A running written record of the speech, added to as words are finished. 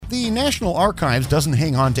The National Archives doesn't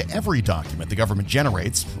hang on to every document the government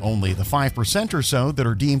generates, only the 5% or so that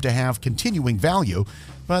are deemed to have continuing value.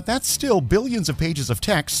 But that's still billions of pages of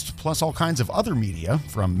text, plus all kinds of other media,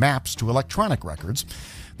 from maps to electronic records.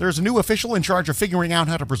 There's a new official in charge of figuring out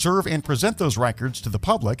how to preserve and present those records to the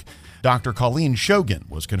public. Dr. Colleen Shogan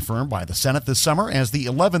was confirmed by the Senate this summer as the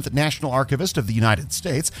 11th National Archivist of the United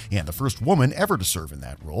States and the first woman ever to serve in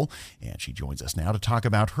that role. And she joins us now to talk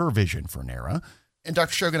about her vision for NARA. And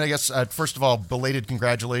Dr. Shogan, I guess, first of all, belated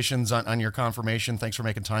congratulations on your confirmation. Thanks for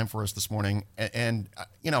making time for us this morning. And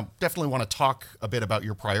definitely want to talk a bit about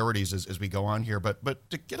your priorities as we go on here. But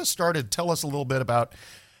to get us started, tell us a little bit about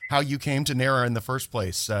how you came to NARA in the first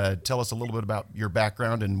place. Tell us a little bit about your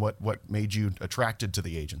background and what made you attracted to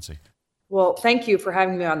the agency. Well, thank you for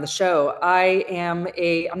having me on the show. I'm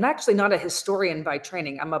actually not a historian by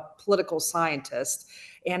training. I'm a political scientist.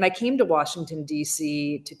 And I came to Washington,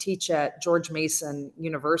 D.C. to teach at George Mason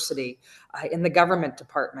University in the government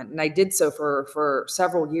department. And I did so for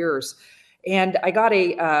several years. And I got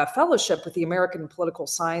a fellowship with the American Political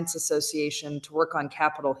Science Association to work on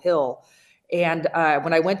Capitol Hill. And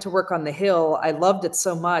when I went to work on the Hill, I loved it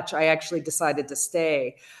so much, I actually decided to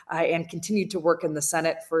stay and continued to work in the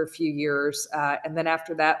Senate for a few years. And then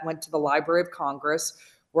after that, went to the Library of Congress,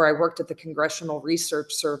 where I worked at the Congressional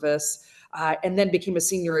Research Service, and then became a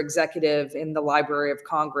senior executive in the Library of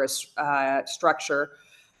Congress structure.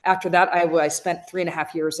 After that, I spent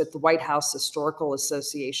 3.5 years at the White House Historical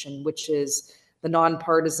Association, which is the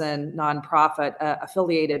nonpartisan nonprofit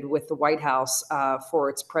affiliated with the White House for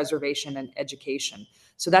its preservation and education.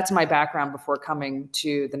 So that's my background before coming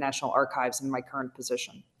to the National Archives in my current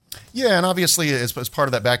position. Yeah, and obviously as part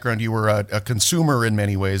of that background, you were a consumer in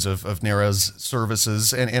many ways of NARA's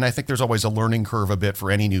services. And I think there's always a learning curve a bit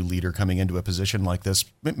for any new leader coming into a position like this.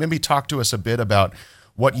 Maybe talk to us a bit about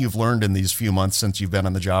what you've learned in these few months since you've been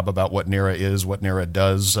on the job about what NARA is, what NARA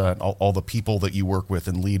does, all the people that you work with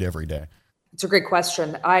and lead every day. It's a great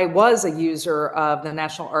question. I was a user of the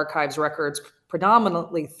National Archives records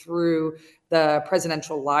predominantly through the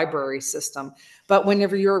presidential library system. But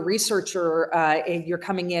whenever you're a researcher and you're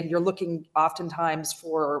coming in, you're looking oftentimes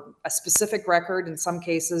for a specific record in some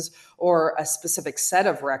cases, or a specific set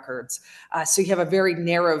of records. So you have a very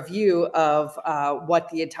narrow view of what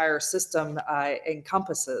the entire system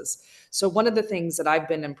encompasses. So one of the things that I've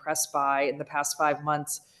been impressed by in the past 5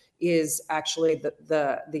 months is actually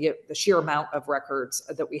the sheer amount of records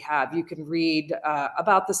that we have. You can read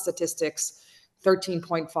about the statistics,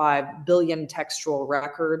 13.5 billion textual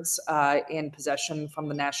records in possession from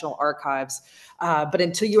the National Archives. But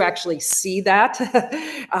until you actually see that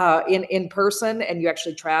in person and you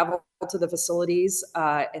actually travel to the facilities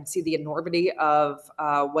and see the enormity of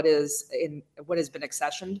what has been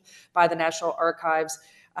accessioned by the National Archives,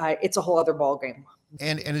 it's a whole other ballgame.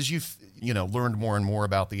 And as you've learned more and more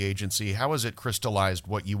about the agency, how has it crystallized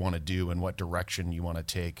what you want to do and what direction you want to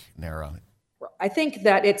take NARA? I think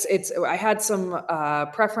that I had some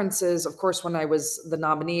preferences, of course, when I was the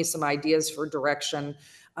nominee, some ideas for direction,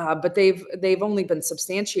 but they've only been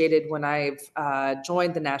substantiated when I've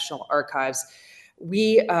joined the National Archives.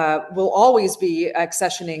 We will always be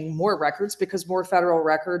accessioning more records because more federal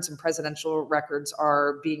records and presidential records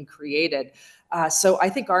are being created. So I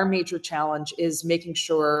think our major challenge is making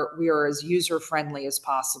sure we are as user-friendly as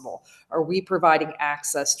possible. Are we providing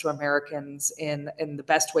access to Americans in the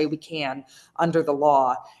best way we can under the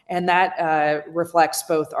law? And that reflects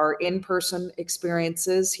both our in-person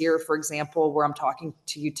experiences here, for example, where I'm talking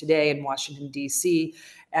to you today in Washington, D.C.,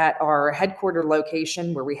 at our headquarter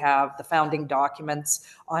location where we have the founding documents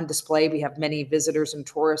on display. We have many visitors and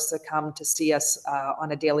tourists that come to see us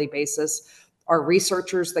on a daily basis. Our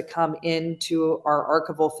researchers that come into our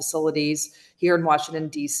archival facilities here in Washington,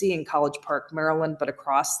 D.C., in College Park, Maryland, but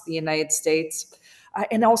across the United States.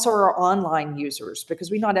 And also our online users, because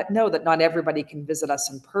we know that not everybody can visit us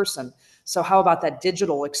in person. So how about that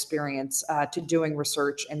digital experience to doing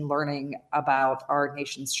research and learning about our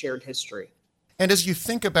nation's shared history? And as you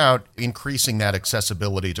think about increasing that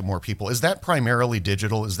accessibility to more people, is that primarily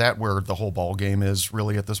digital? Is that where the whole ballgame is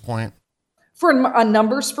really at this point? From a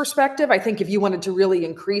numbers perspective, I think if you wanted to really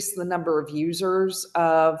increase the number of users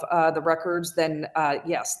of the records, then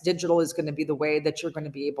yes, digital is going to be the way that you're going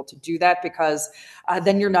to be able to do that, because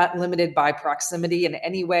then you're not limited by proximity in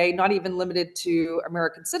any way, not even limited to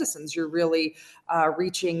American citizens. You're really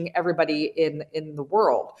reaching everybody in the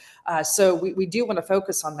world. So we do want to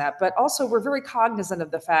focus on that. But also, we're very cognizant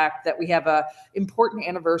of the fact that we have an important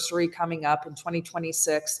anniversary coming up in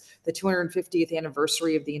 2026, the 250th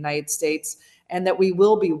anniversary of the United States, and that we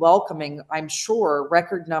will be welcoming, I'm sure,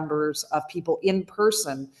 record numbers of people in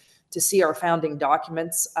person to see our founding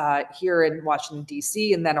documents here in Washington,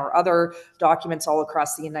 D.C., and then our other documents all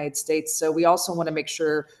across the United States. So we also want to make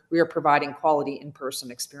sure we are providing quality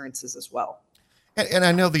in-person experiences as well. And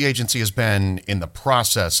I know the agency has been in the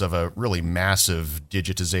process of a really massive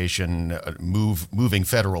digitization, moving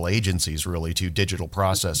federal agencies really to digital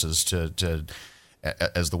processes to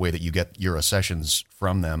as the way that you get your accessions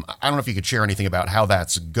from them. I don't know if you could share anything about how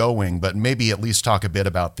that's going, but maybe at least talk a bit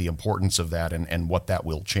about the importance of that and what that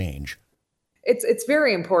will change. It's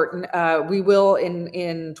very important. We will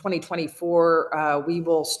in 2024, we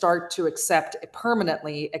will start to accept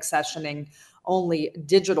permanently accessioning only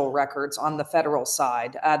digital records on the federal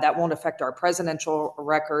side. That won't affect our presidential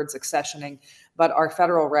records accessioning, but our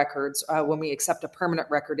federal records, when we accept a permanent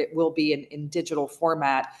record, it will be in digital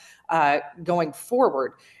format going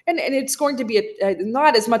forward. And it's going to be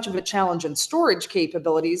not as much of a challenge in storage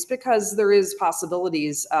capabilities because there is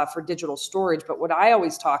possibilities for digital storage. But what I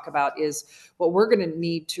always talk about is what we're going to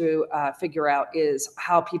need to figure out is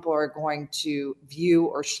how people are going to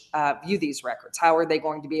view these records. How are they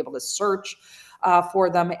going to be able to search for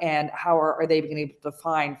them, and how are they being able to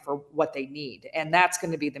find for what they need? And that's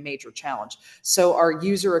going to be the major challenge. So our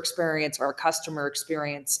user experience, our customer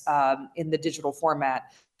experience in the digital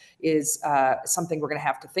format is something we're going to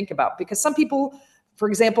have to think about, because some people, for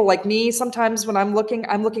example, like me, sometimes when I'm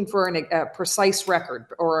looking for a precise record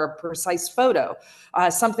or a precise photo,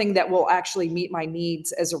 something that will actually meet my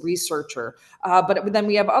needs as a researcher. But then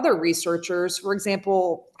we have other researchers, for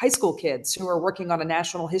example, high school kids who are working on a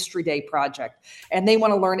National History Day project, and they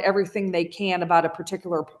want to learn everything they can about a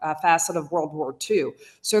particular facet of World War II.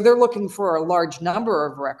 So they're looking for a large number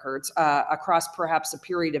of records across perhaps a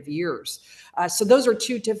period of years. So those are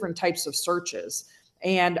two different types of searches.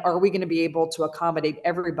 And are we going to be able to accommodate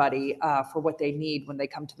everybody for what they need when they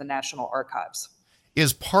come to the National Archives?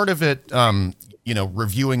 Is part of it,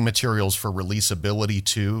 reviewing materials for releasability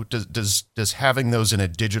too? Does having those in a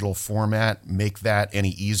digital format make that any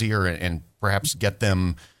easier and perhaps get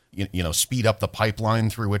them, speed up the pipeline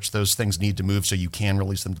through which those things need to move so you can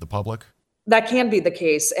release them to the public? That can be the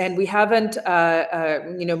case, and we haven't,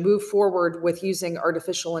 moved forward with using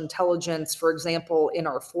artificial intelligence, for example, in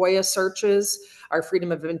our FOIA searches, our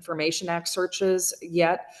Freedom of Information Act searches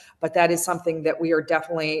yet. But that is something that we are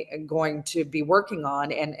definitely going to be working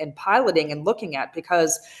on and piloting and looking at,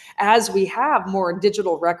 because as we have more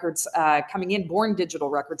digital records coming in, born digital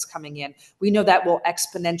records coming in, we know that will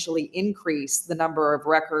exponentially increase the number of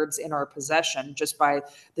records in our possession just by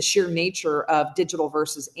the sheer nature of digital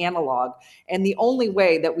versus analog. And the only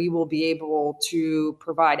way that we will be able to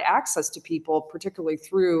provide access to people, particularly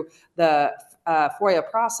through the FOIA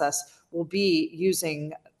process, will be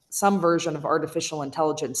using some version of artificial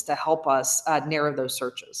intelligence to help us narrow those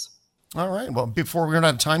searches. All right. Well, before we run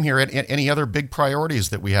out of time here, any other big priorities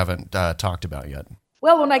that we haven't talked about yet?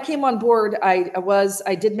 Well, when I came on board,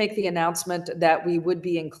 I did make the announcement that we would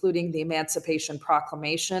be including the Emancipation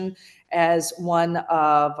Proclamation as one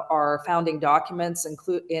of our founding documents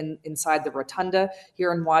inside the Rotunda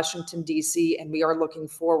here in Washington, D.C., and we are looking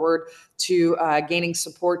forward to gaining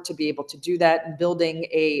support to be able to do that and building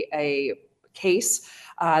a case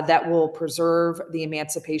that will preserve the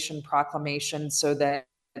Emancipation Proclamation so that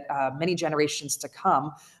many generations to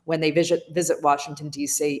come, when they visit Washington,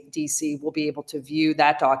 D.C., will be able to view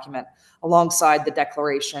that document alongside the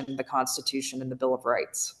Declaration, the Constitution, and the Bill of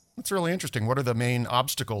Rights. That's really interesting. What are the main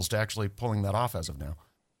obstacles to actually pulling that off as of now?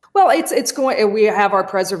 Well, it's going. We have our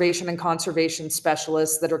preservation and conservation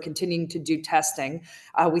specialists that are continuing to do testing.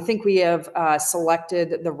 We think we have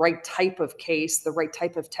selected the right type of case, the right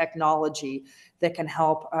type of technology that can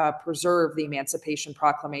help preserve the Emancipation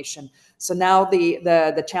Proclamation. So now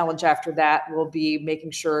the challenge after that will be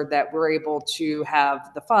making sure that we're able to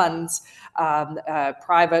have the funds,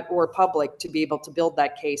 private or public, to be able to build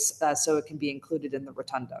that case so it can be included in the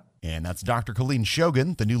Rotunda. And that's Dr. Colleen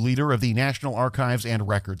Shogan, the new leader of the National Archives and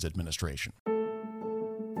Records Administration.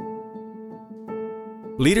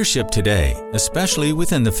 Leadership today, especially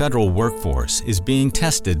within the federal workforce, is being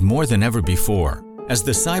tested more than ever before. As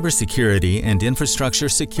the Cybersecurity and Infrastructure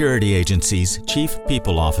Security Agency's Chief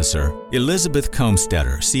People Officer, Elizabeth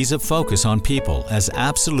Comstetter sees a focus on people as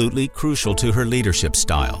absolutely crucial to her leadership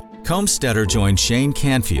style. Comstetter joined Shane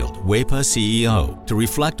Canfield, WEPA CEO, to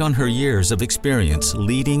reflect on her years of experience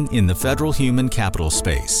leading in the federal human capital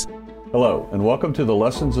space. Hello, and welcome to the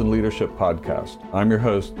Lessons in Leadership podcast. I'm your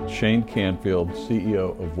host, Shane Canfield,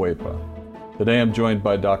 CEO of WEPA. Today I'm joined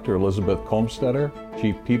by Dr. Elizabeth Comstetter,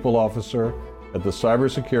 Chief People Officer at the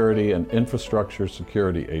Cybersecurity and Infrastructure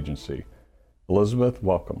Security Agency. Elizabeth,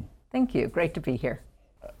 welcome. Thank you. Great to be here.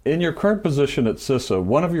 In your current position at CISA,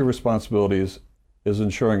 one of your responsibilities is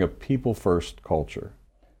ensuring a people-first culture.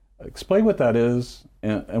 Explain what that is,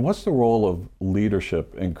 and what's the role of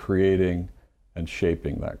leadership in creating and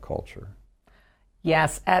shaping that culture?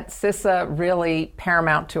 Yes, at CISA, really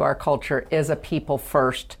paramount to our culture is a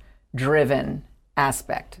people-first driven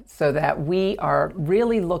aspect, so that we are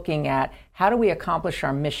really looking at how do we accomplish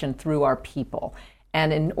our mission through our people.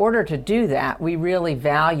 And in order to do that, we really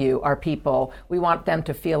value our people. We want them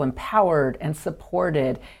to feel empowered and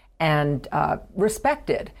supported and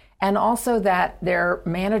respected, and also that their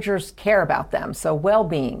managers care about them. So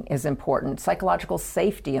well-being is important. Psychological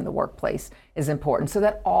safety in the workplace is important, so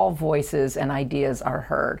that all voices and ideas are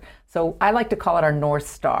heard. So I like to call it our North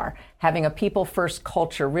Star. Having a people-first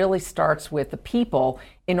culture really starts with the people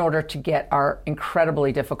in order to get our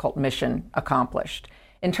incredibly difficult mission accomplished.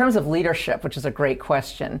 In terms of leadership, which is a great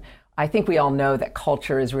question, I think we all know that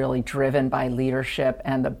culture is really driven by leadership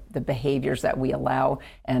and the behaviors that we allow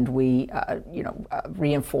and we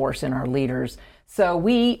reinforce in our leaders. So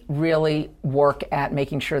we really work at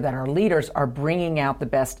making sure that our leaders are bringing out the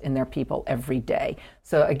best in their people every day.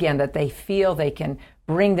 So again, that they feel they can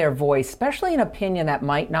bring their voice, especially an opinion that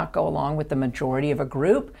might not go along with the majority of a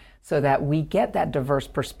group, so that we get that diverse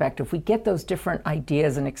perspective, we get those different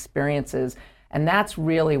ideas and experiences. And that's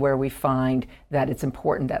really where we find that it's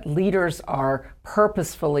important that leaders are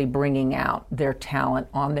purposefully bringing out their talent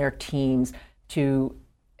on their teams to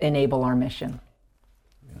enable our mission.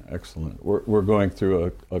 Yeah, excellent. We're going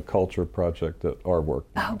through a culture project at our work.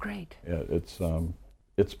 Oh, great. Yeah,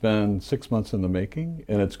 it's been 6 months in the making,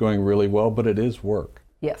 and it's going really well, but it is work.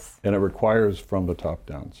 Yes. And it requires from the top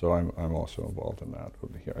down. So I'm also involved in that.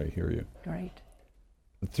 I hear you. Great.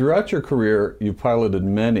 Throughout your career, you piloted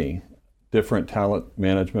many different talent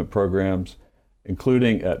management programs,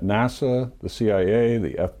 including at NASA, the CIA,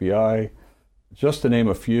 the FBI, just to name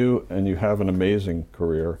a few, and you have an amazing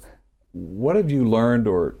career. What have you learned,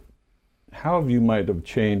 or how have you might have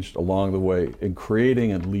changed along the way in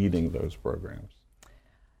creating and leading those programs?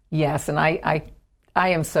 Yes, and I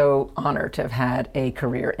am so honored to have had a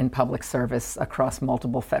career in public service across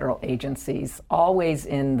multiple federal agencies, always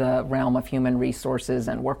in the realm of human resources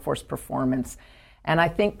and workforce performance. And I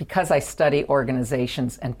think because I study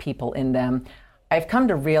organizations and people in them, I've come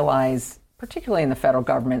to realize, particularly in the federal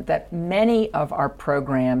government, that many of our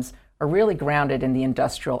programs are really grounded in the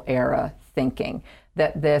industrial era thinking,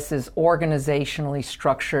 that this is organizationally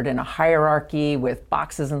structured in a hierarchy with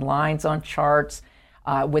boxes and lines on charts,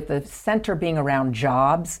 with the center being around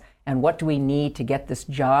jobs and what do we need to get this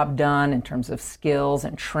job done in terms of skills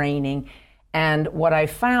and training. And what I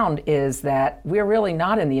found is that we're really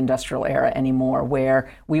not in the industrial era anymore,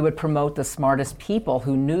 where we would promote the smartest people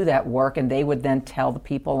who knew that work, and they would then tell the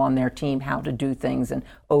people on their team how to do things and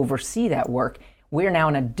oversee that work. We're now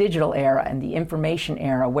in a digital era and the information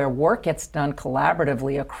era, where work gets done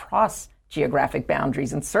collaboratively across geographic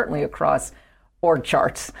boundaries and certainly across org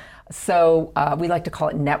charts. So we like to call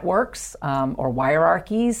it networks or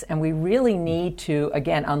hierarchies, and we really need to,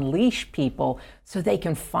 again, unleash people so they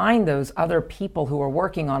can find those other people who are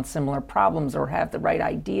working on similar problems or have the right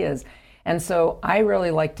ideas. And so I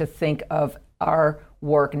really like to think of our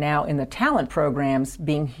work now in the talent programs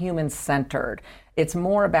being human-centered. It's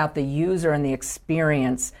more about the user and the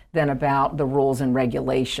experience than about the rules and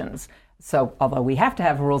regulations. So although we have to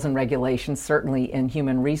have rules and regulations, certainly in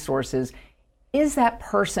human resources, is that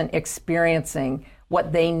person experiencing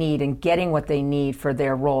what they need and getting what they need for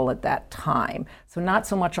their role at that time? So not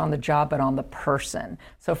so much on the job, but on the person.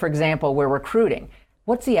 So for example, we're recruiting.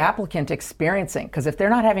 What's the applicant experiencing? Because if they're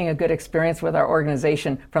not having a good experience with our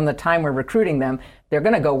organization from the time we're recruiting them, they're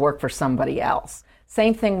going to go work for somebody else.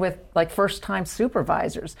 Same thing with like first-time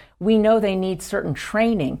supervisors. We know they need certain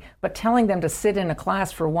training, but telling them to sit in a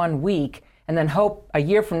class for 1 week and then hope a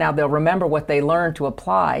year from now they'll remember what they learned to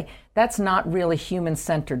apply, that's not really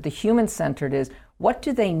human-centered. The human-centered is, what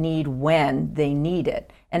do they need when they need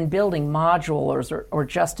it? And building modules or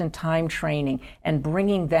just-in-time training and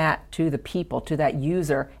bringing that to the people, to that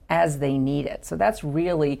user as they need it. So that's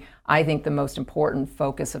really, I think, the most important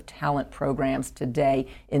focus of talent programs today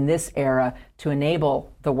in this era, to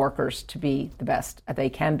enable the workers to be the best they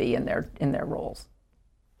can be in their roles.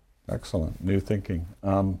 Excellent. New thinking.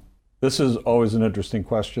 This is always an interesting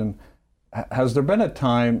question. Has there been a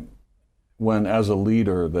time when, as a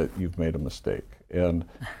leader, that you've made a mistake? And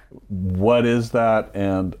what is that?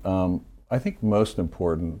 And I think most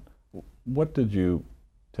important, what did you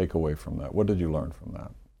take away from that? What did you learn from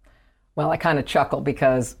that? Well, I kind of chuckle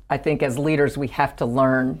because I think as leaders, we have to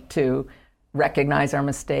learn to recognize our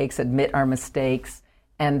mistakes, admit our mistakes,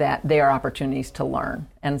 and that they are opportunities to learn.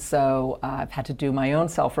 And so I've had to do my own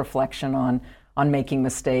self-reflection on making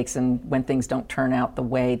mistakes and when things don't turn out the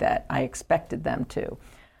way that I expected them to.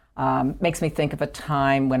 Makes me think of a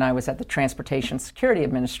time when I was at the Transportation Security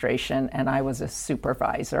Administration and I was a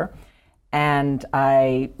supervisor, and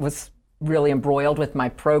I was really embroiled with my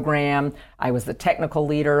program. I was the technical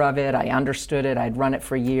leader of it. I understood it. I'd run it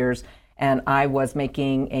for years, and I was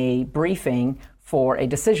making a briefing for a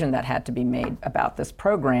decision that had to be made about this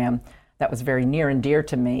program that was very near and dear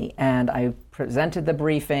to me. And I presented the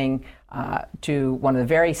briefing to one of the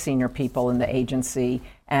very senior people in the agency,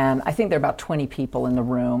 and I think there are about 20 people in the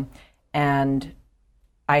room. And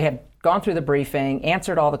I had gone through the briefing,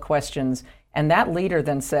 answered all the questions, and that leader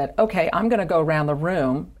then said, okay, I'm going to go around the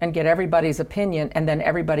room and get everybody's opinion, and then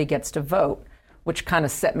everybody gets to vote, which kind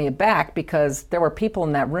of set me aback because there were people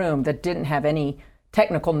in that room that didn't have any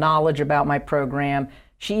technical knowledge about my program.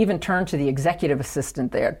 She even turned to the executive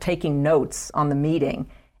assistant there, taking notes on the meeting,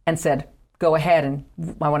 and said, go ahead, and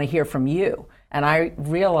I want to hear from you. And I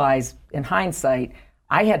realized, in hindsight,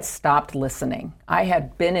 I had stopped listening. I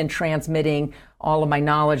had been in transmitting all of my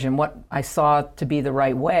knowledge and what I saw to be the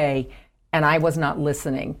right way, and I was not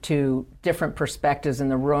listening to different perspectives in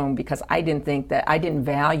the room because I didn't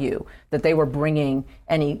value that they were bringing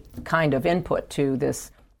any kind of input to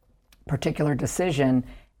this particular decision.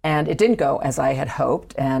 And it didn't go as I had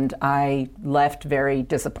hoped, and I left very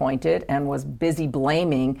disappointed and was busy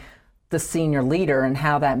blaming the senior leader and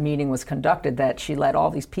how that meeting was conducted, that she let all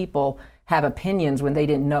these people have opinions when they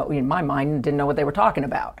didn't know, in my mind, didn't know what they were talking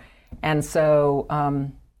about. And so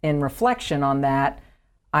in reflection on that,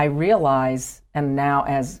 I realize, and now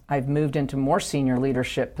as I've moved into more senior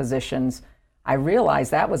leadership positions, I realize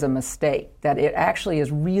that was a mistake, that it actually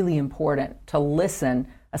is really important to listen,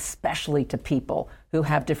 especially to people who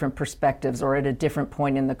have different perspectives or at a different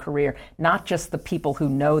point in the career, not just the people who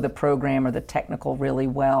know the program or the technical really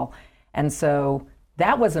well. And so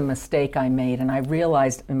that was a mistake I made, and I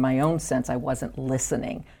realized in my own sense I wasn't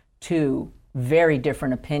listening to very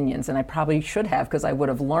different opinions, and I probably should have, because I would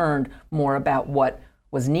have learned more about what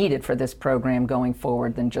was needed for this program going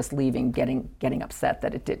forward than just leaving getting upset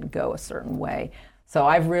that it didn't go a certain way. So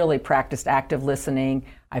I've really practiced active listening.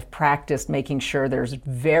 I've practiced making sure there's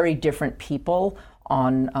very different people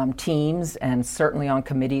on teams and certainly on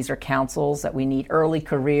committees or councils, that we need early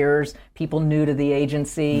careers, people new to the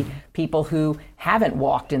agency, people who haven't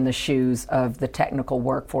walked in the shoes of the technical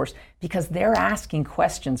workforce, because they're asking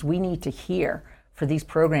questions we need to hear for these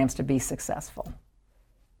programs to be successful.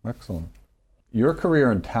 Excellent. Your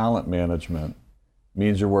career in talent management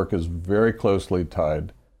means your work is very closely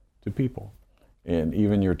tied to people. And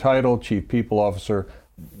even your title, Chief People Officer,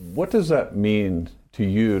 what does that mean to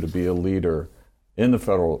you to be a leader in the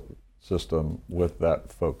federal system with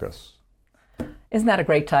that focus? Isn't that a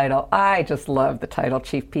great title? I just love the title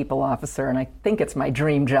Chief People Officer, and I think it's my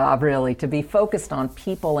dream job, really, to be focused on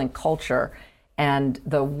people and culture and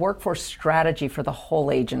the workforce strategy for the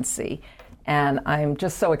whole agency. And I'm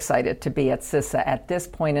just so excited to be at CISA at this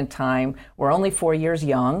point in time. We're only 4 years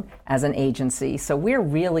young as an agency, so we're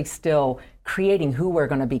really still creating who we're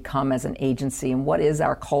going to become as an agency and what is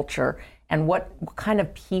our culture and what kind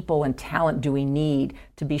of people and talent do we need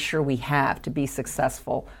to be sure we have to be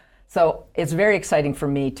successful. So it's very exciting for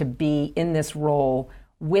me to be in this role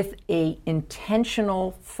with a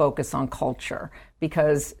intentional focus on culture,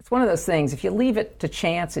 because it's one of those things, if you leave it to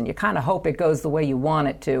chance and you kind of hope it goes the way you want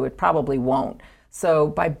it to, it probably won't. So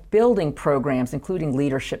by building programs, including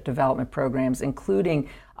leadership development programs, including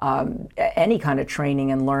any kind of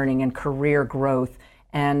training and learning and career growth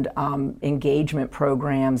and engagement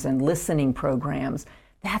programs and listening programs,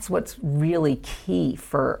 that's what's really key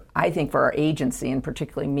for, I think, for our agency, and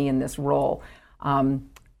particularly me in this role.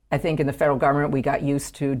 I think in the federal government, we got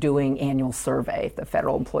used to doing annual survey, the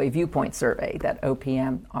Federal Employee Viewpoint Survey that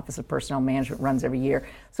OPM, Office of Personnel Management, runs every year.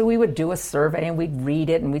 So we would do a survey and we'd read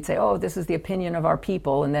it and we'd say, oh, this is the opinion of our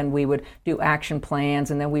people. And then we would do action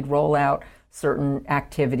plans, and then we'd roll out certain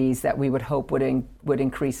activities that we would hope would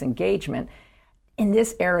increase engagement. In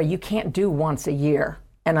this era, you can't do once a year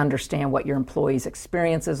and understand what your employees'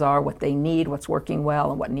 experiences are, what they need, what's working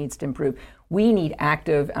well, and what needs to improve. We need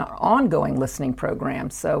active, ongoing listening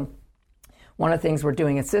programs. So one of the things we're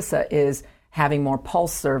doing at CISA is having more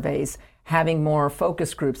pulse surveys, having more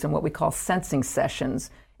focus groups and what we call sensing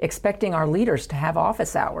sessions, expecting our leaders to have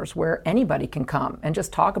office hours where anybody can come and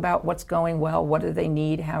just talk about what's going well, what do they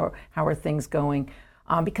need, how are things going,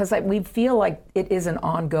 because we feel like it is an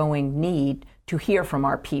ongoing need to hear from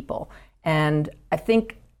our people. And I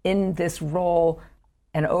think in this role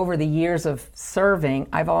and over the years of serving,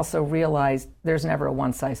 I've also realized there's never a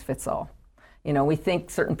one-size-fits-all. You know, we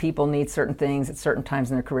think certain people need certain things at certain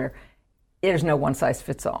times in their career. There's no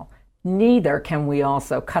one-size-fits-all. neither can we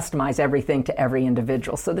also customize everything to every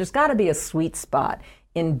individual. So there's got to be a sweet spot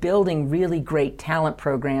in building really great talent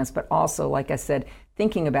programs, but also, like I said,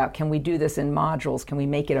 thinking about, can we do this in modules? Can we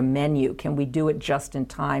make it a menu? Can we do it just in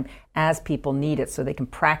time as people need it so they can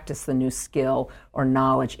practice the new skill or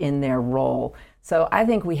knowledge in their role? So I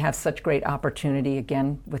think we have such great opportunity,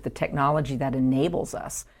 again, with the technology that enables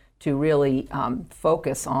us to really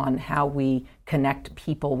focus on how we connect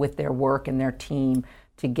people with their work and their team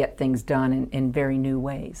to get things done in very new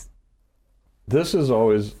ways. This is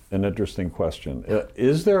always an interesting question.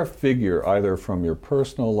 Is there a figure, either from your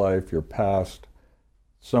personal life, your past,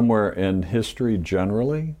 somewhere in history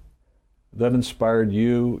generally, that inspired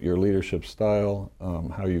you, your leadership style,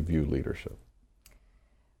 how you view leadership?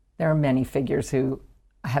 There are many figures who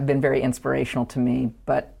have been very inspirational to me,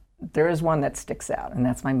 but there is one that sticks out, and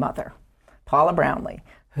that's my mother, Paula Brownlee,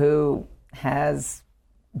 who has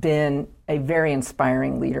been a very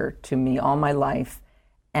inspiring leader to me all my life.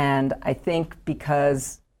 And I think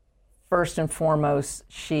because, first and foremost,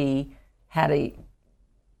 she had a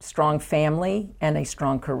strong family and a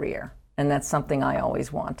strong career. And that's something I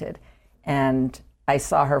always wanted. And I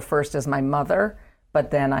saw her first as my mother,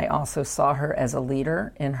 but then I also saw her as a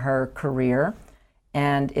leader in her career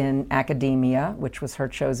and in academia, which was her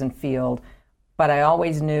chosen field. But I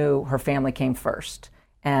always knew her family came first.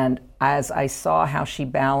 And as I saw how she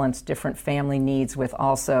balanced different family needs with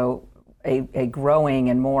also a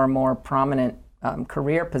growing and more prominent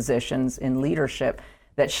career positions in leadership,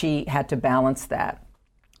 that she had to balance that.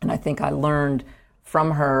 And I think I learned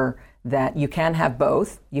from her that you can have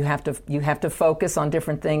both. You have to focus on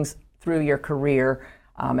different things through your career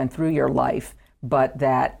and through your life, but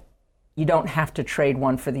that you don't have to trade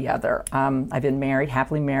one for the other. I've been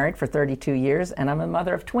happily married for 32 years, and I'm a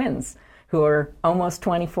mother of twins who are almost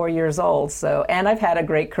 24 years old. And I've had a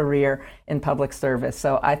great career in public service.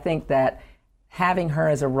 So I think that having her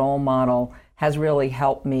as a role model has really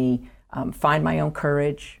helped me find my own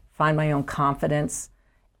courage, find my own confidence,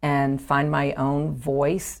 and find my own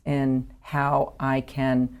voice in how I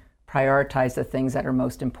can prioritize the things that are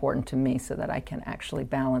most important to me so that I can actually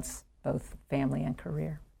balance both family and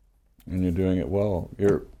career. And you're doing it well.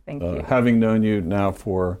 Thank you. Having known you now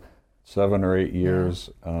for 7 or 8 years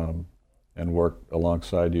and worked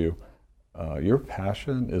alongside you, your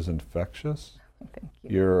passion is infectious. Thank you.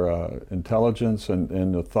 Your intelligence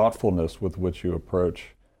and the thoughtfulness with which you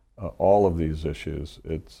approach all of these issues,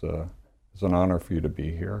 it's an honor for you to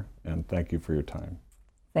be here, and thank you for your time.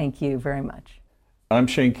 Thank you very much. I'm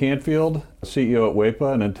Shane Canfield, CEO at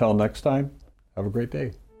WEPA, and until next time, have a great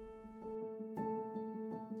day.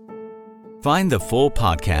 Find the full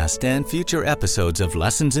podcast and future episodes of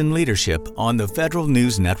Lessons in Leadership on the Federal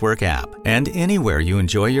News Network app and anywhere you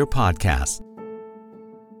enjoy your podcasts.